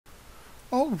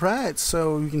Alright,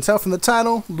 so you can tell from the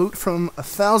title, loot from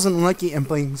 1,000 Lucky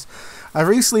Implings. I've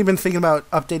recently been thinking about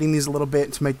updating these a little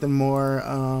bit to make them more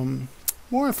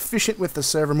efficient with the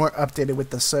server, more updated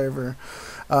with the server.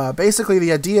 Basically,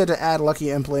 the idea to add Lucky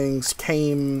Implings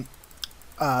came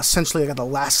essentially at the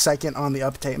last second on the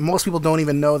update. Most people don't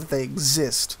even know that they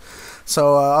exist.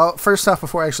 So first off,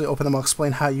 before I actually open them, I'll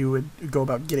explain how you would go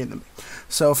about getting them.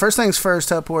 So first things first,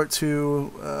 teleport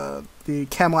to the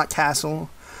Camelot Castle.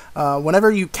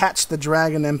 Whenever you catch the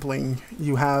Dragon Impling,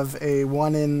 you have a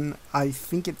 1 in, I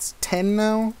think it's 10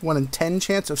 now, 1 in 10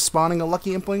 chance of spawning a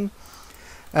Lucky Impling,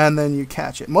 and then you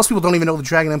catch it. Most people don't even know the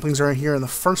Dragon Implings are in here in the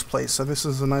first place, so this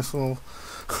is a nice little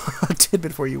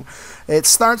tidbit for you. It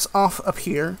starts off up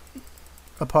here,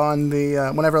 upon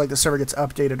the, whenever like the server gets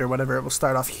updated or whatever, it will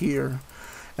start off here,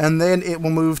 and then it will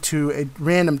move to a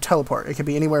random teleport. It could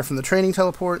be anywhere from the training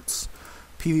teleports,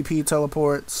 PvP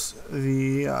teleports,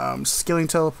 the skilling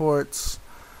teleports,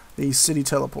 the city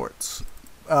teleports.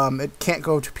 It can't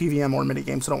go to PVM or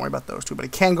minigame, so don't worry about those two, but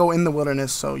it can go in the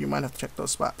wilderness, so you might have to check those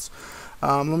spots.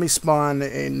 Let me spawn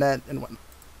a net and whatnot.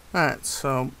 Alright,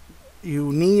 so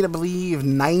you need, I believe,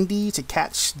 90 to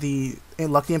catch the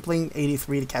Lucky Impling,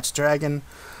 83 to catch Dragon.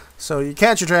 So you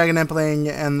catch your Dragon Impling,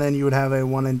 and then you would have a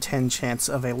 1 in 10 chance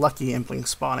of a Lucky Impling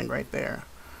spawning right there.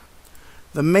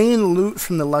 The main loot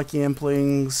from the Lucky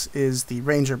Implings is the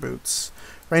Ranger Boots.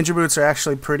 Ranger Boots are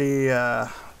actually pretty,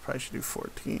 probably should do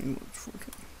 14.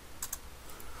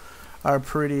 Are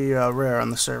pretty rare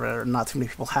on the server. Not too many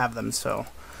people have them, so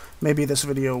maybe this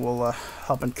video will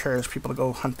help encourage people to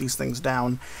go hunt these things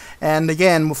down. And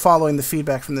again, following the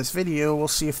feedback from this video, we'll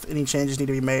see if any changes need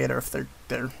to be made or if they're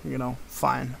you know,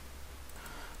 fine.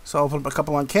 So I'll put up a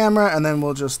couple on camera, and then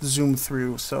we'll just zoom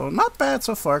through. So not bad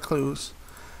so far, clues.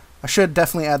 I should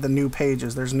definitely add the new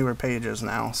pages. There's newer pages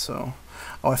now, so...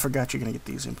 Oh, I forgot you're going to get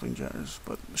these Impling jars,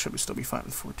 but it should still be fine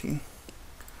with 14.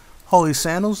 Holy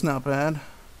Sandals, not bad.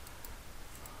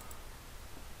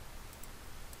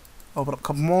 Open up a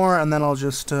couple more, and then I'll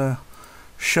just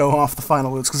show off the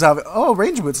final loots. Oh,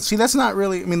 Ranger Boots. See, that's not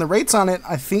really... I mean, the rates on it,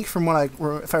 I think from what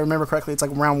if I remember correctly, it's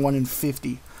like around 1 in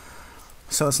 50.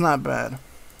 So it's not bad.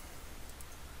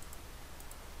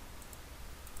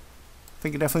 I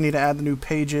think you definitely need to add the new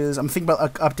pages. I'm thinking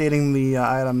about updating the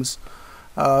items,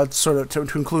 sort of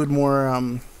to include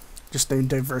more just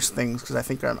diverse things, because I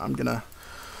think I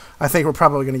think we're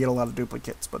probably gonna get a lot of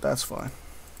duplicates, but that's fine.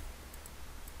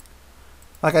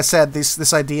 Like I said,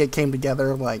 this idea came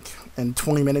together like in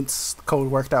 20 minutes. The code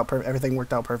worked out, everything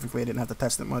worked out perfectly. I didn't have to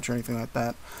test it much or anything like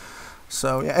that.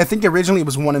 So yeah, I think originally it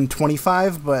was 1 in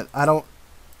 25, but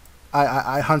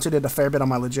I hunted it a fair bit on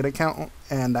my legit account,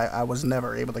 and I was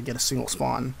never able to get a single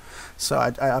spawn. So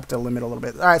I upped the limit a little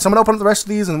bit. Alright, so I'm going to open up the rest of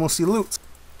these, and we'll see loot.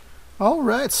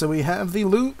 Alright, so we have the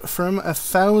loot from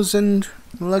 1,000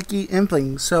 Lucky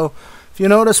Implings. So, if you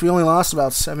notice, we only lost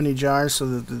about 70 jars,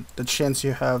 so the chance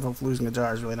you have of losing a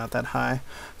jar is really not that high.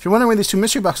 If you're wondering where these 2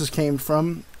 mystery boxes came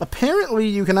from, apparently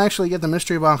you can actually get the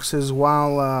mystery boxes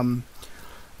while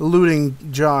looting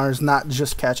jars, not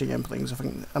just catching Implings.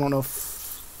 I don't know if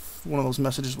one of those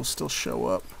messages will still show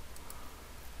up.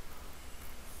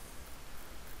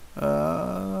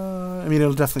 I mean,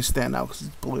 it'll definitely stand out because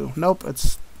it's blue. Nope,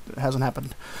 it hasn't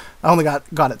happened. I only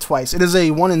got it twice. It is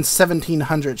a 1 in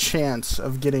 1,700 chance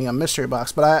of getting a mystery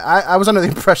box, but I was under the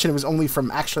impression it was only from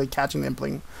actually catching the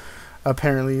Impling.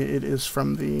 Apparently, it is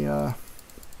from the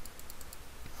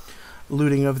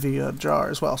looting of the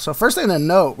jar as well. So first thing to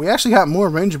note, we actually got more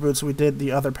Ranger Boots than we did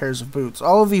the other pairs of boots.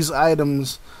 All of these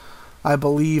items, I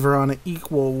believe, are on an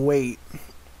equal weight,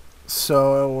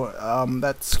 so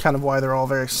that's kind of why they're all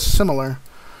very similar.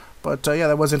 But yeah,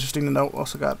 that was interesting to note.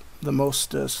 Also got the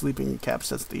most sleeping caps.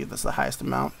 That's the highest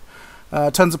amount.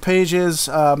 Tons of pages.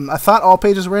 I thought all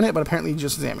pages were in it, but apparently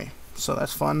just Zammy. So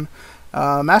that's fun.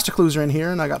 Master clues are in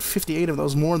here, and I got 58 of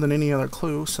those, more than any other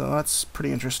clue. So that's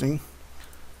pretty interesting.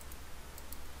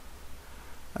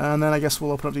 And then I guess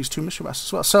we'll open up these 2 mystery boxes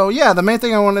as well. So yeah, the main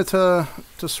thing I wanted to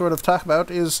sort of talk about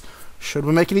is, should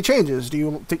we make any changes? Do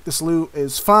you think this loot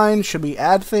is fine? Should we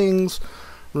add things?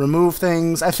 Remove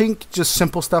things? I think just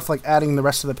simple stuff like adding the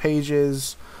rest of the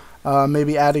pages,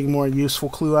 maybe adding more useful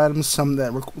clue items, some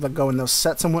that go in those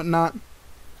sets and whatnot.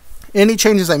 Any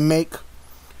changes I make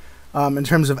in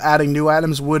terms of adding new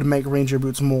items would make Ranger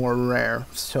Boots more rare.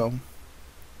 So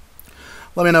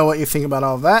let me know what you think about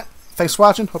all of that. Thanks for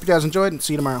watching. Hope you guys enjoyed, and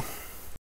see you tomorrow.